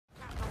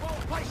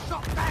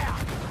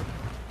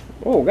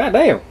Oh,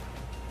 goddamn.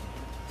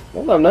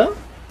 Hold up now.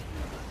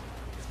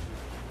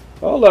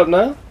 Hold up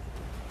now.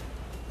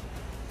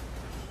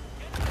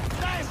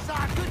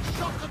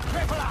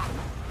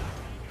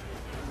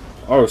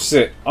 Oh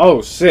shit.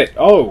 Oh shit.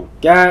 Oh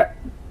god.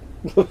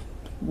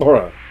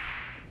 Bruh.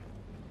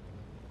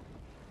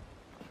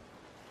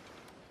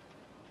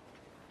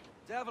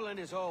 Devil in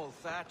his hole,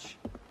 Thatch.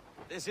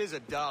 This is a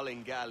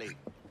darling galley.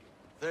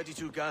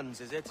 32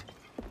 guns, is it?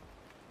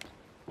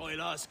 I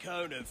lost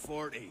count at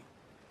 40.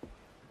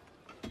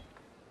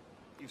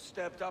 You've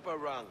stepped up a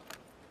rung.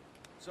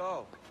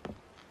 So,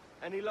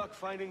 any luck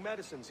finding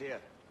medicines here?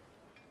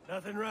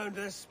 Nothing round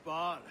this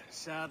spot,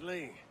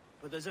 sadly.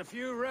 But there's a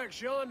few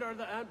wrecks yonder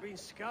that ain't been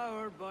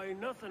scoured by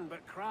nothing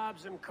but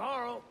crabs and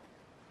coral.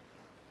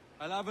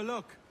 I'll have a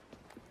look.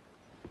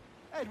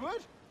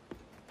 Edward?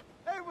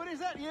 Edward, is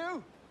that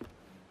you?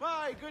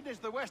 My goodness,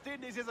 the West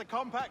Indies is a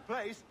compact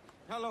place.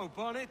 Hello,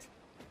 Bonnet.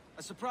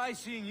 A surprise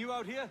seeing you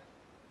out here?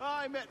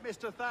 I met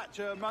Mr.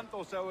 Thatcher a month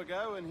or so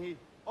ago, and he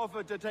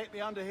offered to take me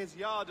under his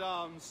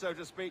yardarms, so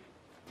to speak.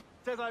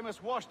 Says I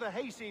must wash the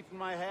hayseed from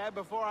my hair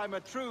before I'm a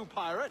true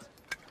pirate.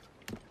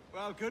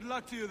 Well, good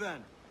luck to you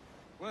then.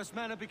 Worst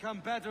men have become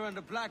better under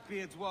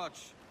Blackbeard's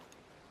watch.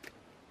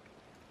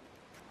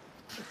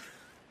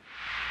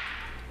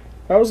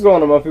 Hey, what's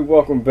going on, my people?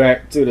 Welcome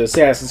back to the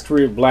Assassin's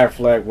Creed Black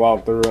Flag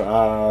walkthrough.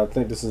 I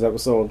think this is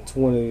episode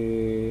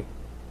 20...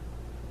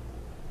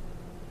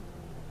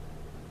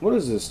 What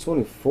is this,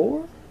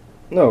 24?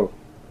 No.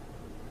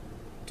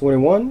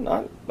 21?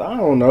 I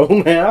don't know,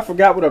 man. I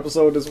forgot what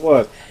episode this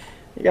was.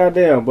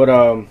 Goddamn,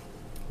 but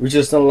we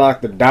just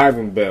unlocked the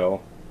diving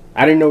bell.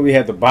 I didn't know we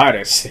had to buy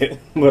that shit,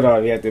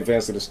 but we had to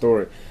advance to the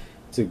story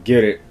to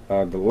get it.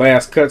 The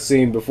last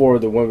cutscene before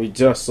the one we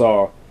just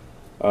saw,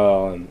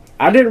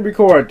 I didn't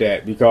record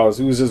that because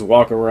we was just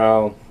walking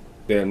around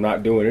there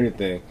not doing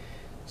anything.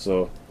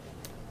 So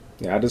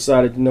yeah, I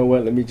decided, you know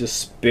what, let me just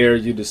spare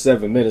you the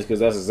 7 minutes because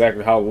that's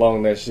exactly how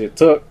long that shit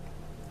took.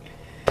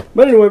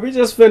 But anyway, we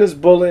just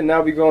finished Bullet.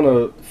 Now we're going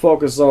to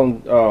focus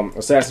on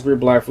Assassin's Creed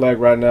Black Flag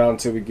right now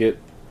until we get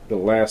the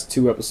last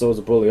 2 episodes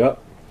of Bullet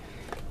up.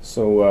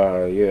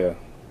 So, yeah,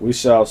 we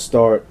shall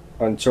start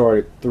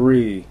Uncharted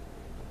 3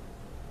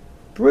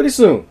 pretty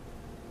soon.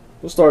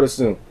 We'll start it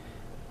soon.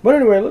 But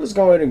anyway, let's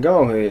go ahead and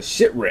go ahead.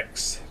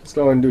 Shipwrecks. Let's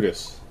go ahead and do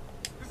this.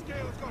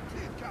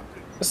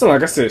 It sounds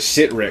like I said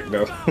shipwreck,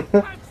 though.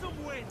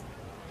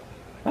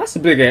 That's a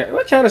big ass.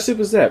 What kind of ship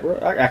is that, bro?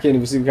 I can't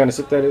even see what kind of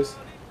ship that is.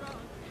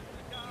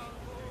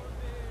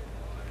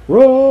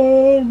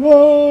 Run,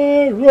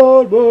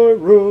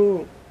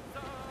 run.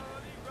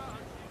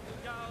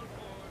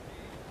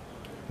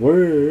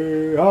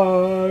 Way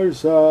high,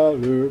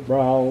 Sally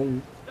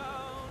Brown.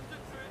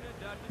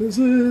 This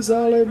is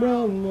Sally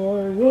Brown,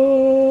 run.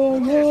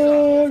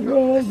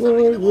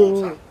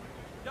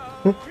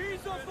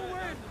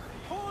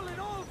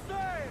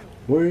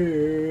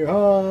 Way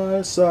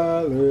high,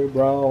 Sally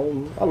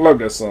Brown. I love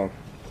that song.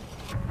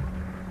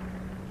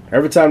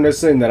 Every time they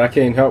sing that, I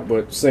can't help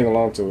but sing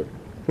along to it.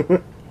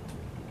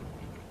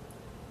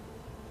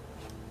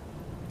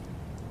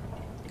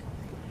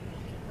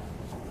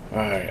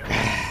 Alright.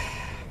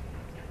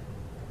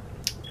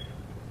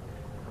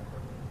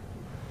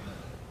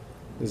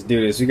 Let's do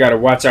this. We gotta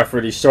watch out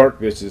for these shark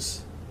bitches,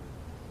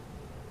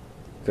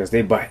 because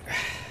they bite.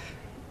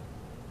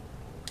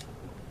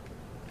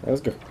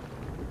 Let's go.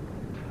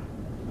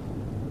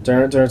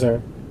 Turn.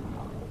 There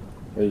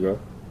you go.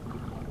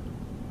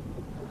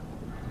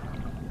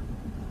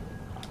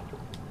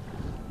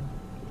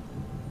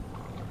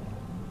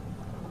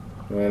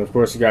 And of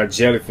course you got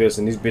jellyfish,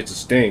 and these bitches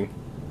sting.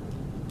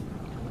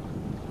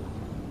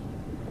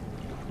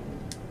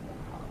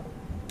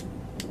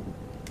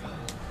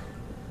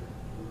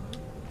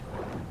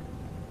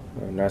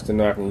 Nice to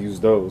know I can use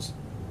those.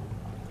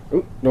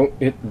 Oop, don't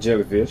hit the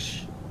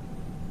jellyfish.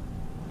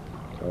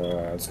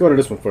 Let's go to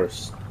this one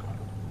first.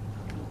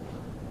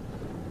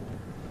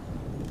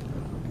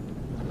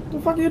 What the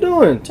fuck are you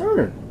doing?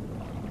 Turn.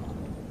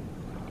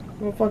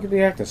 What the fuck are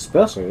they acting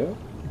special, yo?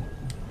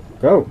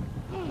 Go.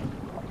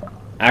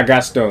 I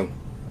got stone.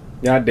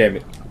 God damn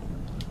it.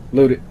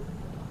 Loot it.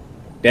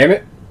 Damn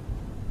it.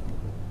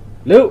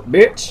 Loot,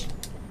 bitch.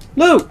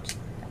 Loot.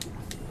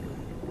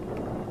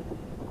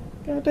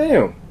 God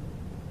damn.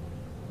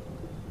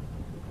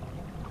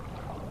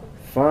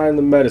 Find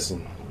the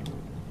medicine.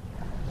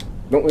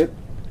 Don't hit.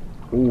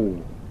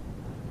 Ooh.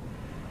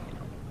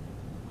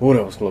 Oh,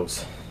 that was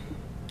close.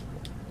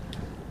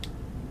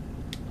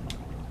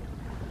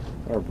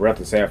 Our breath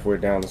is halfway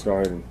down. Let's go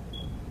ahead and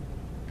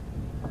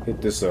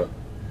hit this up.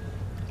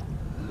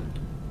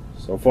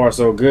 So far,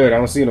 so good. I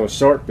don't see no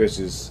shark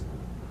fishes.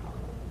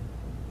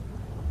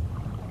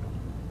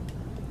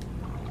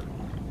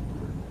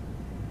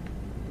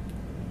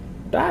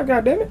 Dive,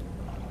 goddammit.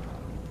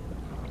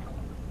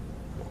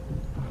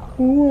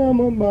 Ooh, I'm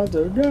about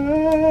to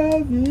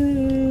dive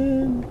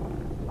in.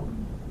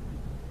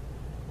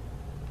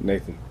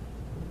 Nathan.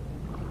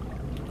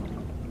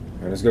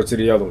 Alright, let's go to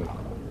the other one.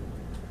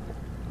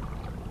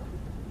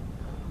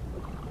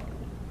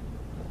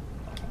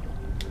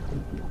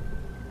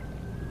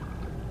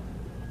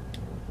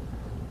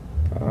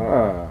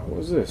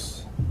 What's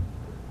this?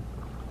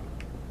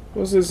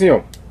 What's this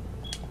here?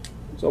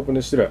 Let's open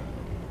this shit up.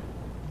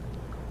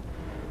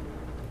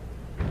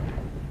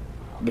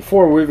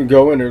 Before we even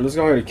go in there, let's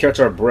go ahead and catch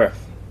our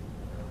breath.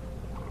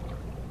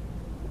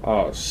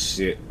 Oh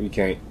shit, we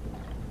can't.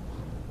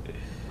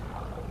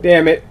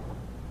 Damn it.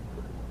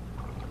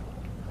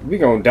 We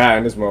gonna die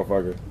in this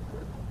motherfucker.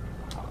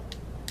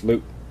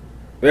 Loot.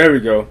 There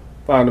we go.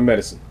 Found the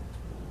medicine.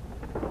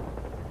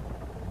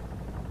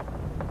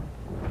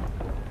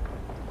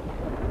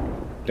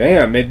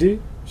 Damn,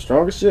 Mindy.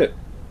 Strong as shit.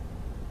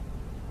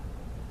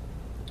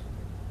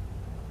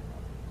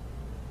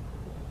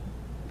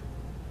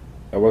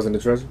 That wasn't the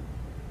treasure?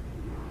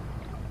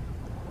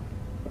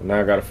 Now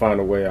I gotta find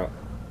a way out.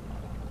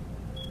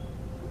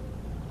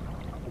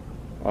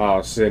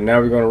 Oh shit, now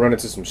we're gonna run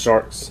into some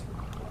sharks.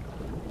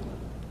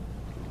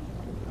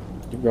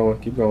 Keep going,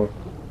 keep going.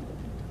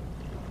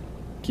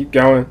 Keep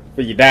going,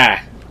 but you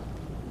die.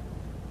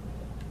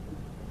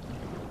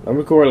 I'm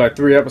recording like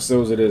 3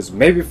 episodes of this,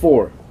 maybe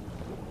 4.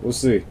 We'll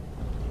see.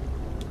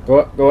 Go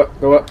up, go up,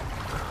 go up.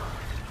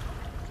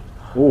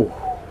 Ooh.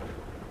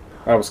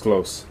 That was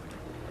close.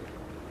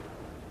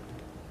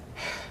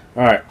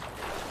 Alright.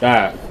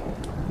 Dive.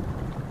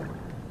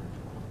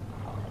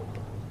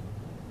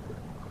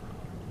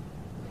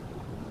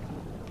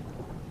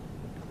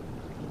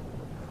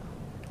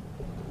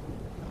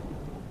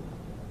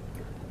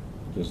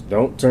 Just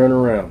don't turn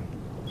around.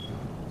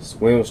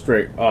 Swim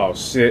straight. Oh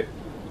shit.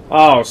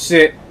 Oh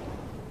shit.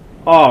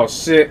 Oh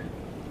shit.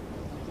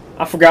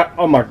 I forgot.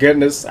 Oh my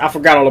goodness. I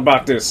forgot all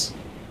about this.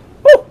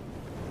 Woo!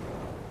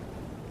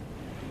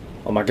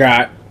 Oh my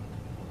god.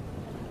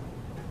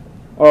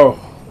 Oh.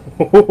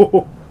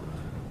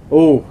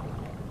 Oh.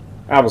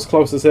 I was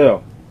close as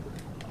hell.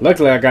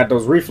 Luckily I got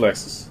those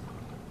reflexes.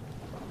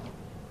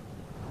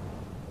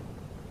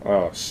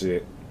 Oh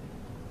shit.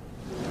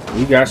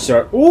 You got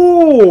shot.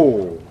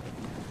 Ooh.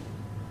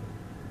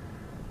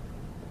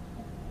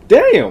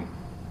 Damn.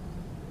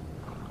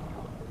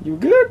 You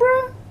good,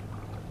 bro?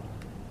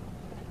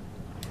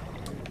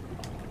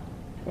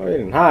 Oh, you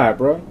didn't hide,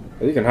 bro.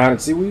 Oh, you can hide in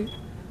seaweed?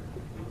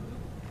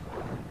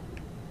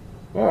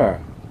 Alright.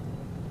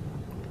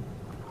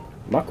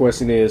 My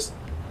question is,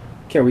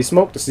 can we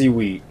smoke the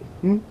seaweed?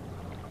 I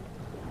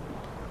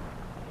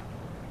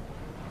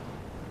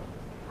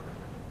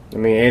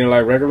mean, ain't it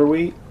like regular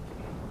weed?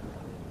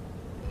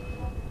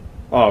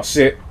 Oh,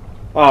 shit.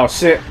 Oh,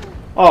 shit.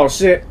 Oh,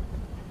 shit.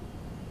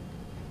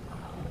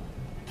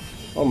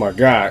 Oh, my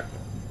God.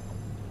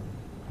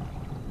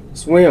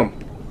 Swim.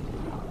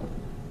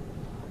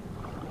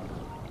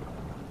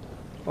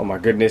 Oh my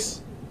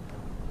goodness.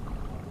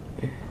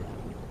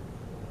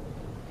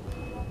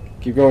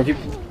 Keep going, keep.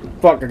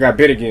 Fuck, I got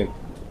bit again.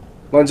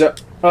 Lunge up.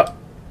 Up.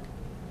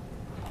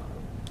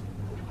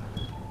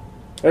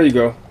 There you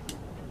go.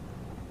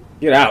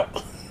 Get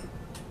out.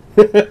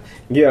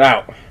 Get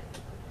out.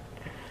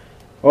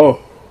 Oh,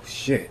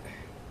 shit.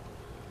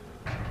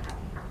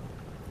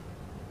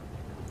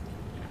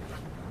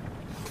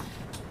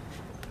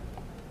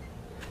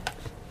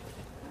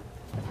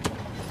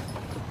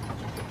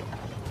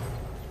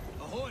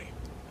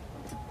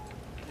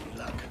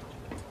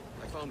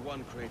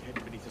 One crate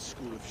hidden beneath a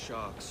school of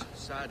sharks.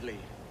 Sadly,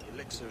 the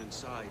elixir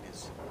inside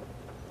is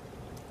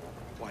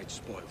quite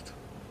spoiled.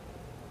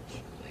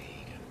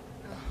 Plague.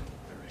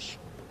 Perish.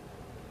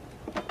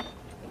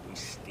 We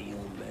steal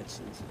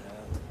medicines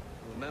now.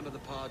 Remember the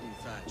pardon,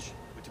 Thatch.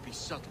 We're to be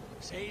subtle.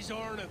 Says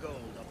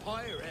Ornagold, a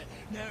pirate,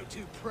 now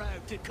too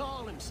proud to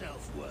call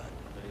himself one.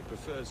 And he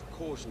prefers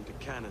caution to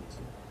cannons.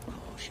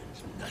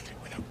 Caution's nothing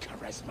without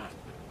charisma.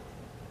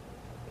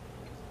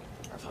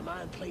 If a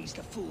man plays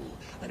the fool,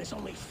 then it's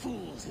only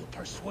fools he'll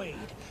persuade,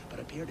 but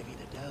appear to be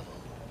the devil.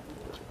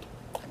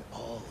 And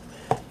all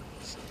men.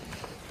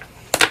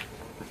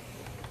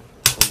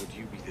 Or would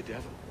you be the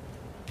devil?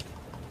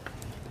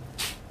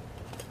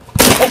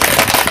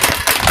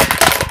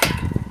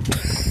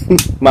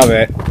 My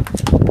bad.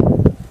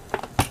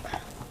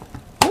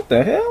 What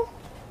the hell?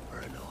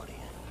 We're an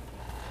audience.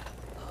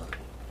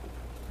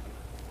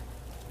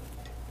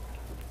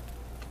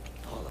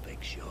 All a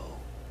big show.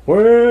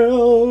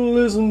 Well,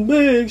 listen,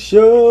 big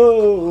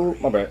show.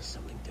 My bad.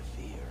 Something to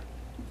fear.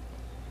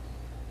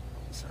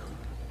 Some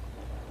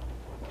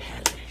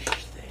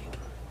hellish thing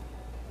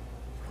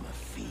from a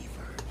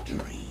fever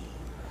dream.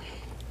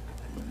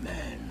 And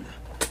men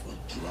will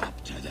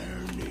drop to their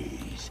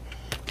knees,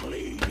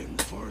 pleading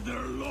for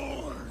their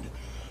lord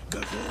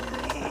before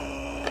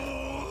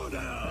all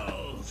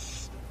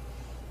else.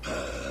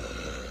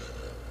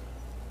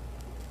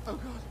 Oh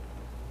God.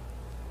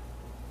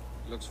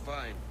 Looks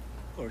fine.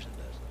 Of course it does.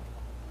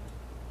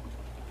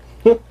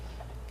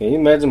 Can you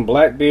imagine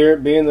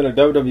Blackbeard being in the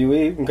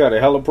WWE? You got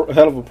a hell of a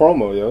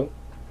promo, yo.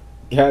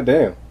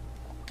 Goddamn.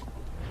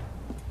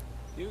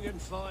 You can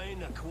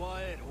find a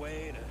quiet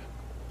way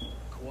to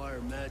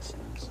acquire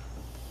medicines.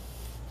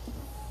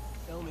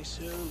 Tell me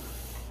soon.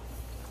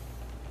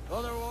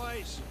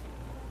 Otherwise,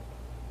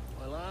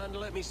 I'll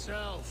handle it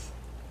myself.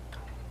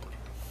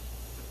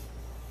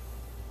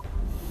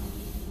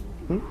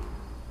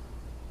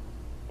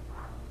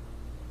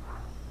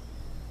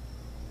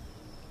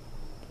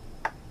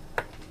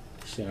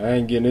 Shit, I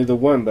ain't getting either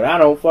one, but I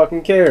don't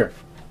fucking care.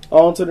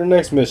 On to the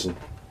next mission.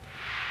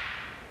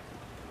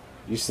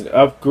 You should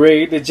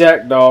upgrade the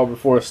jackdaw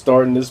before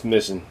starting this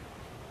mission.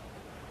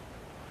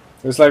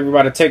 Looks like we're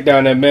about to take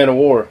down that man of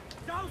war.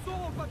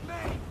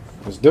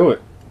 Let's do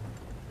it.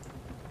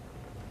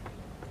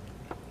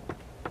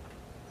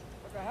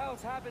 What the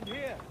hell's happened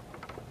here?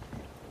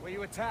 Were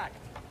you attacked?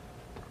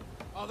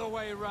 Other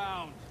way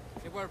round.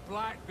 It were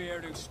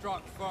Blackbeard who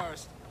struck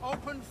first.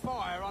 Opened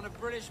fire on a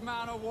British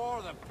man of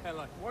war, the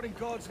pillock. What in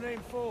God's name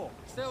for?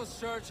 Still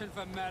searching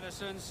for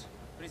medicines,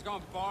 but he's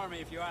gonna bar me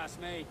if you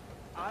ask me.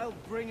 I'll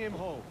bring him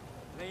home.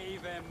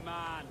 Leave him,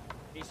 man.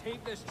 He's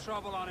heaped this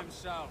trouble on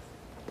himself.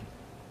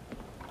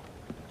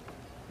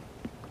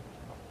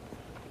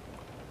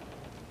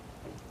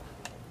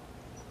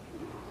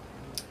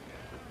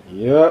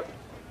 Yep.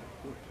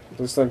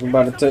 Looks like we're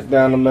about to take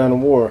down the man of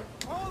war.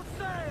 All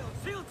sails,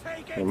 he'll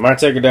take it. We might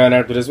take it down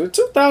after this. With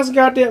 2,000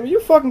 goddamn, you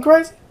fucking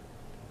crazy?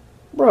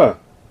 Bruh.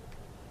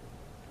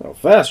 Oh,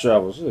 fast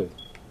travel, shit.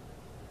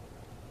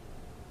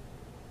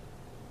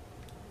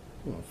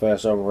 Oh,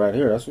 fast travel right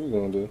here, that's what we're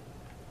gonna do.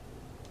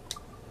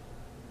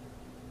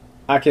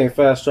 I can't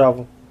fast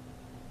travel.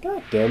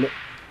 God damn it.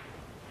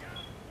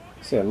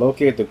 It said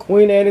locate the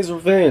Queen Anne's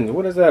Revenge.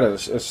 What is that,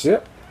 a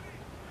ship?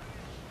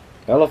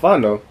 Hell if I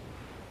know.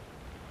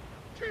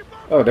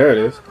 Oh, there it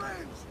is.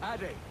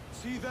 Addy,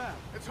 see there?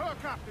 It's her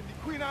captain, the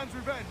Queen Anne's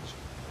Revenge.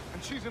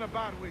 And she's in a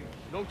bad way.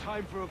 No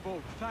time for a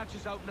boat. Thatch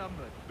is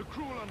outnumbered. The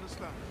crew will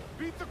understand.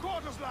 Beat the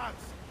quarters,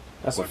 lads.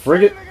 That's a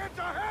frigate? Sailing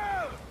into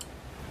hell!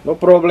 No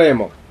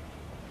problemo.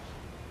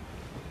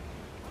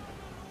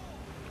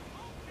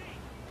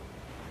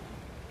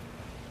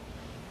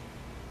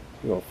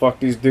 We gonna fuck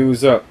these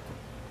dudes up.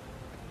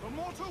 The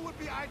mortar would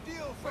be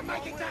ideal for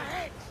making the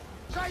hit.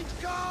 Change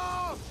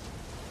course!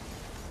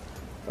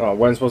 Oh, I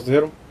wasn't supposed to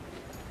hit him?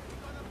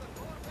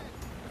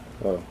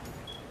 Oh.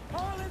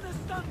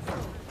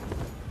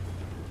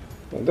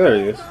 Oh, there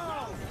he is.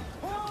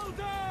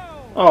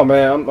 Oh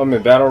man, I'm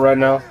in battle right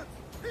now.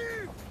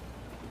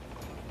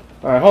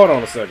 Alright, hold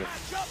on a second.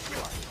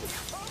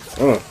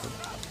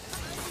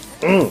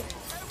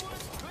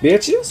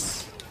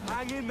 Bitches?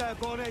 Hang in there,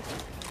 Bonnet.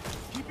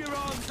 Keep your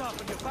arms up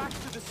and your back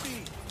to the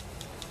sea.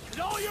 And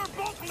all your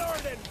book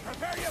learning,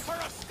 prepare you for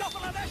a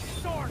scuffle of this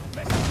sort,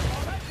 Mr.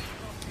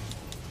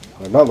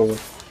 Bonnet. Another one.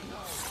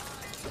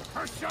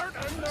 For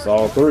certain, It's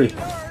all three.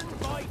 learn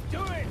by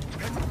doing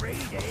and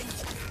reading.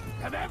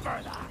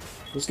 Remember that.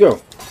 Let's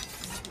go.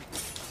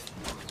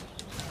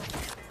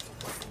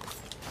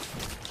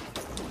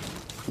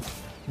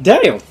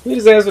 Damn! He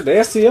just answered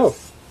the STO.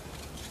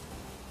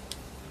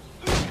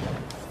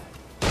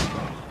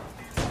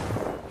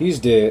 He's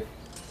dead.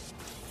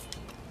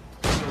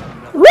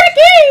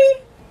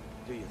 Ricky!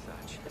 Do you,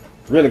 Thatch?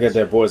 Really got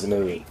that poison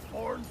in it.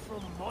 Born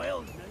from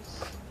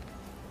mildness.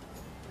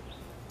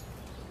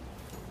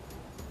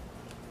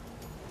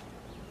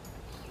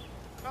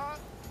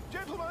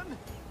 Gentlemen,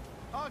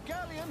 our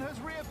galleon has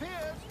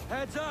reappeared.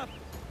 Heads up.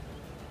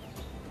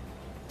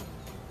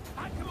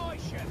 Back to my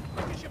ship,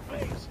 quick as you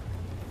please.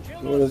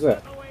 What is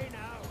that? Away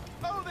now.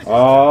 Oh, this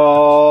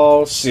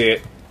Oh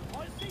shit.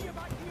 I'll see you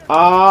back here.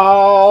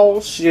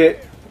 Oh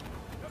shit.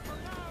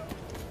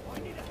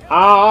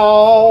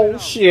 Oh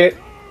shit.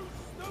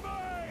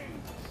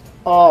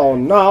 Oh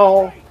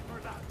no.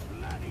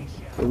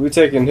 We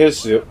taking his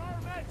ship.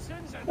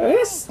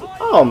 It's,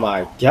 oh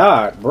my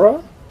god,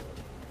 bro.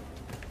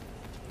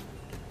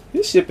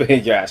 This ship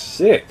ain't got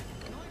shit.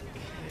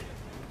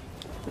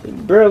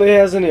 It barely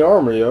has any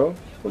armor, yo.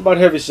 What about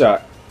heavy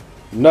shot?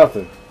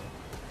 Nothing.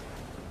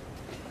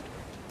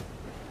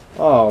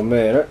 Oh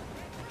man.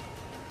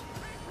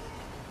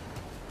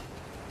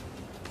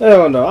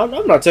 Hell no,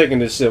 I'm not taking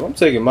this ship. I'm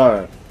taking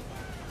mine.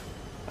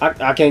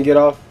 I can't get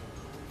off.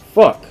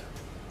 Fuck.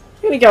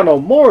 You ain't got no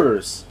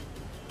mortars.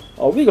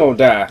 Oh, we gonna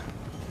die.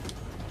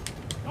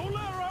 Don't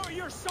let her out of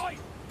your sight.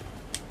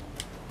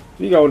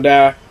 We gonna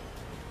die.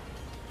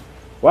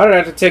 Why did I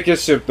have to take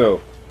his ship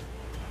though?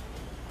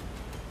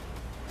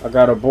 I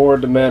gotta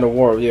board the man of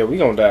war. Yeah, we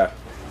gonna die.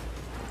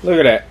 Look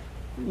at that.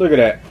 Look at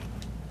that.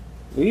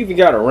 We even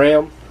got a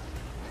ram.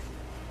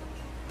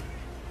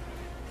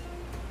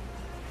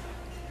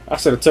 I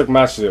should have took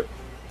my ship.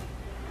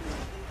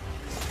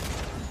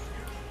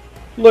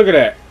 Look at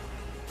that.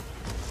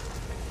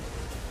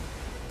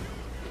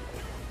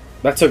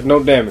 That took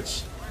no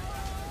damage.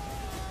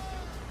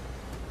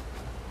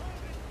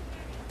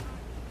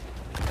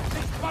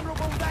 It's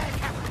vulnerable there,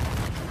 Captain.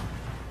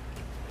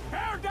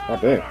 Bear down Oh,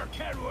 damn. on our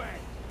Kenway.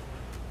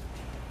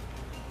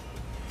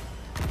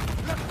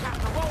 Look,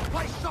 Captain, won't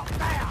place shot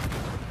there.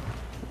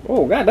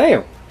 Oh,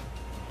 goddamn.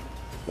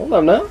 Hold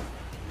up now.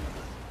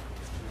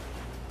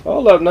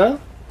 Hold up now.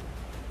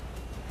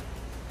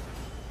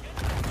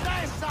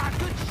 There's a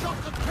good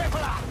shot to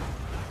cripple her.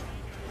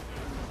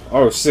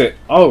 Oh shit.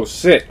 Oh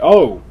shit.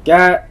 Oh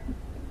god.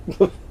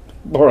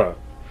 Bruh.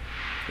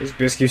 This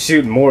bitch keeps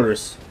shooting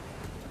mortars.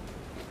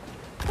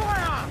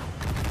 Fire!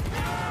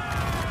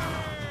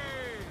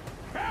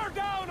 Bear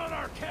down on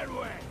our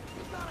Kenway.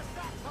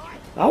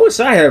 I wish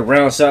I had a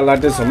round shot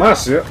like this on my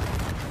ship.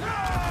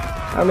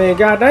 I mean,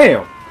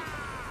 goddamn.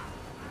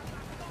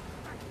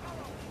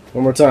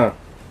 One more time.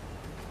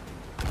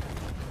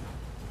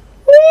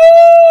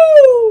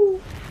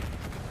 Woo!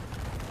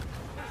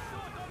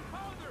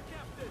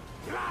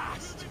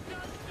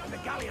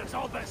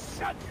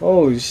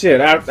 Holy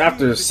shit,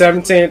 after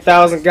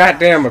 17,000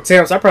 goddamn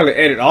attempts, I probably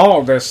edit all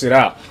of that shit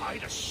out.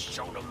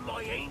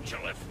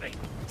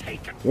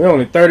 We're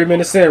only 30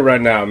 minutes in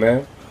right now,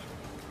 man.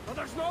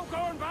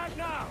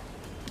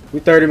 We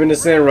 30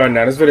 minutes in right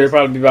now. This video will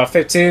probably be about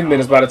 15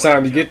 minutes by the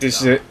time you get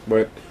this shit,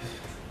 but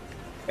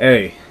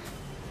hey,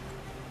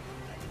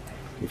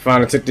 we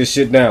finally took this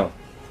shit down.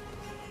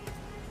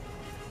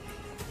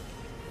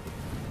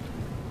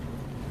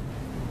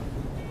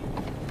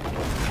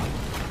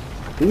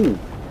 Ooh.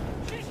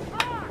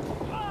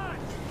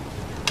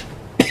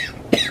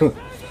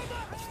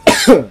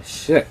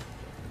 Shit.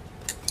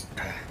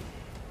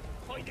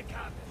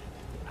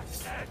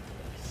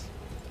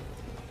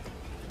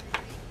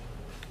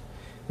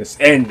 Let's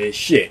end this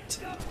shit.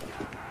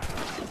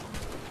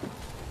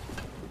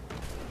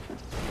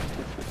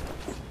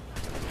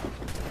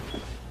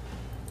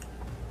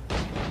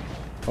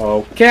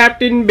 Oh,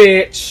 Captain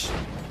Bitch.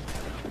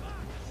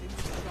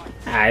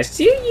 I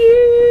see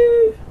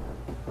you.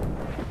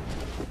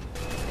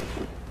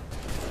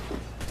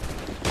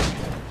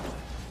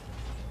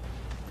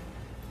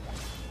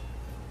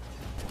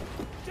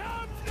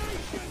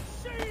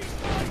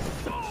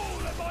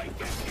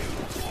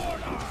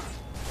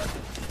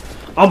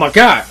 Oh my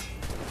god!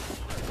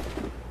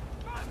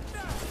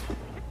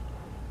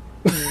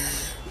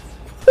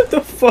 What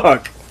the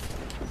fuck?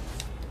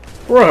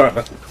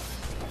 Bruh.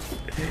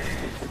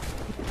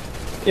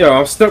 Yo,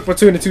 I'm stuck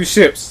between the two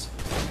ships.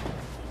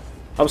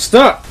 I'm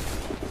stuck!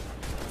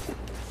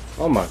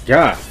 Oh my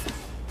god.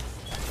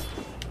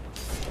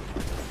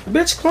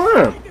 Bitch,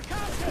 climb!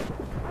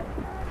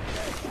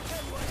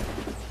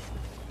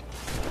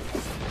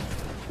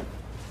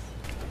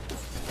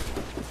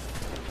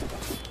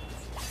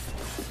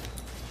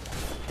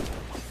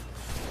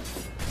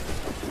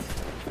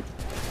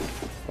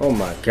 Oh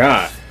my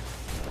god.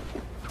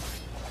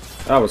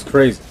 That was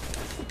crazy.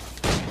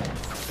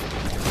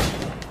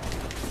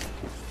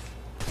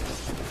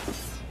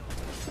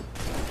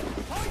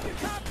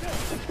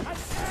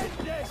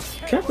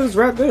 Captain's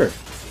right there.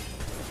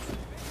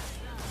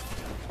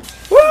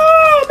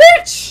 Whoa,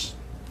 bitch!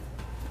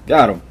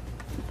 Got him.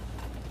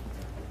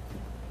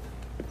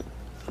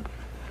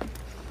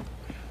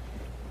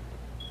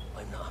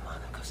 I'm not a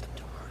man accustomed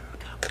to murder,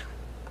 Captain.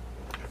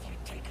 Have you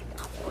taken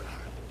quarter?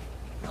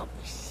 Not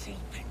be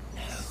sleeping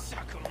now.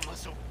 Suckle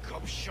muscle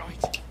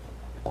gobshite.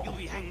 You'll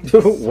be hanged.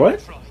 What?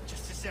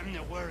 Just as them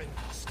they're wearing.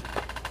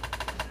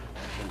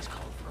 King's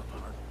called for a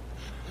pardon.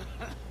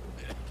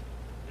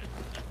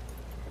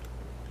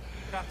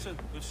 Captain,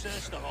 we've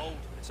searched the hold.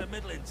 It's a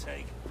middle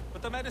intake,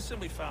 but the medicine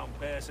we found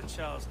bears a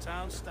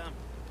Charlestown stamp.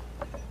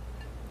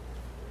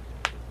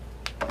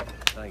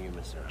 Thank you,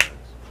 Mr.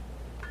 Harris.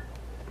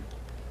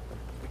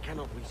 We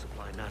cannot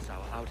resupply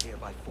Nassau out here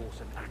by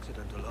force and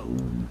accident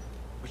alone.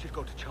 We should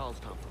go to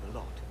Charlestown for the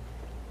lot.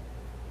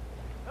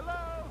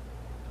 Hello?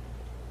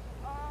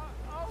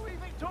 Are we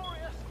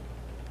victorious?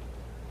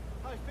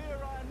 I fear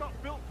I am not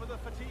built for the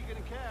fatigue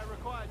and care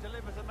required to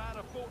live as a man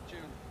of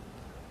fortune.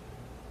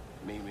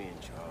 Meet me in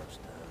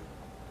Charlestown.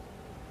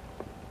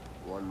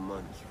 1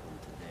 month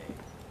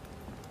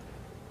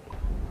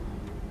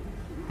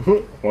from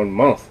today. 1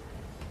 month.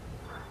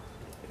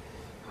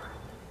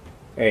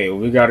 Hey,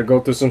 we gotta go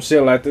through some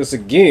shit like this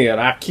again.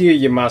 I kill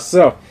you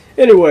myself.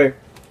 Anyway,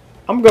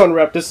 I'm gonna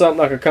wrap this up.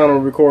 Like I count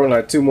on recording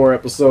like 2 more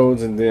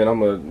episodes, and then I'm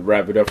gonna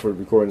wrap it up for the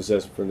recording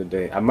session for the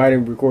day. I might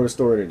even record a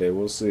story today.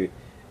 We'll see.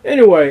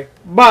 Anyway,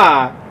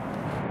 bye.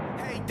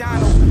 Hey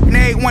Donald, and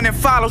everyone that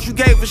follows, you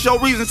gave us your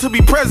reason to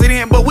be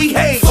president, but we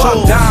hate you.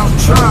 Fuck Donald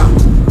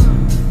Trump.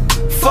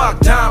 Fuck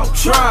Donald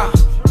Trump.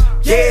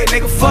 Yeah,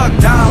 nigga, fuck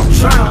Donald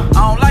Trump. I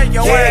don't like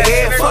your ass.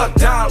 Yeah, fuck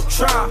Donald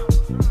Trump.